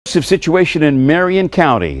Explosive situation in Marion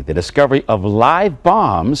County. The discovery of live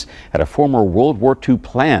bombs at a former World War II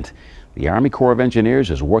plant. The Army Corps of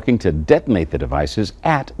Engineers is working to detonate the devices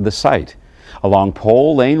at the site along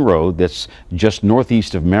Pole Lane Road that's just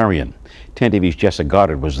northeast of Marion. 10 TV's Jessica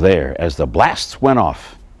Goddard was there as the blasts went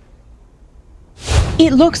off.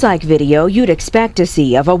 It looks like video you'd expect to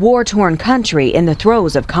see of a war-torn country in the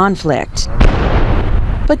throes of conflict.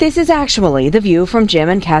 But this is actually the view from Jim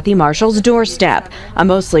and Kathy Marshall's doorstep, a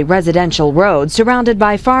mostly residential road surrounded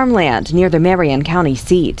by farmland near the Marion County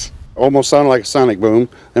seat. Almost sounded like a sonic boom,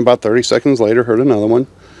 and about 30 seconds later heard another one.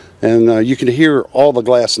 And you can hear all the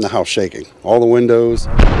glass in the house shaking, all the windows.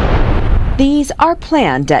 These are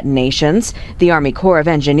planned detonations. The Army Corps of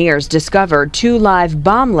Engineers discovered 2 live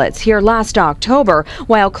bomblets here last October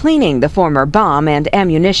while cleaning the former bomb and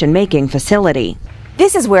ammunition making facility.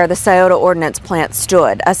 This is where the Scioto Ordnance Plant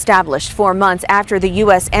stood. Established 4 months after the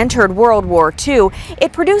U.S. entered World War II,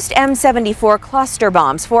 it produced M74 cluster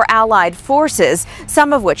bombs for Allied forces,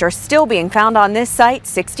 some of which are still being found on this site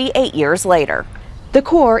 68 years later. The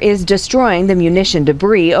Corps is destroying the munition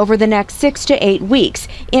debris over the next 6 to 8 weeks,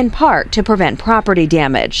 in part to prevent property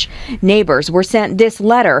damage. Neighbors were sent this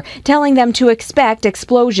letter telling them to expect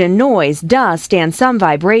explosion noise, dust, and some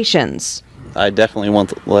vibrations. I definitely want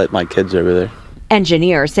to let my kids over there.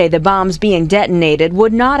 Engineers say the bombs being detonated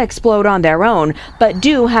would not explode on their own, but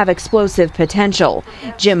do have explosive potential.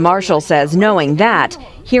 Jim Marshall says knowing that,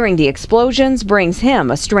 hearing the explosions brings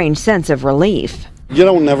him a strange sense of relief. You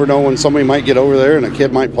don't never know when somebody might get over there and a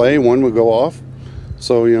kid might play and one would go off.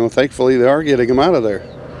 So, thankfully they are getting them out of there.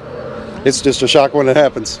 It's just a shock when it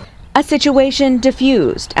happens. A situation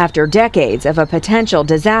diffused after decades of a potential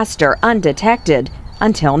disaster undetected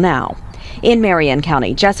until now. In Marion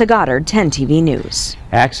County, Jessica Goddard, 10 TV News.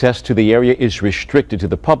 Access to the area is restricted to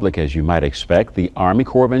the public, as you might expect. The Army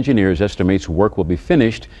Corps of Engineers estimates work will be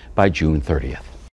finished by June 30th.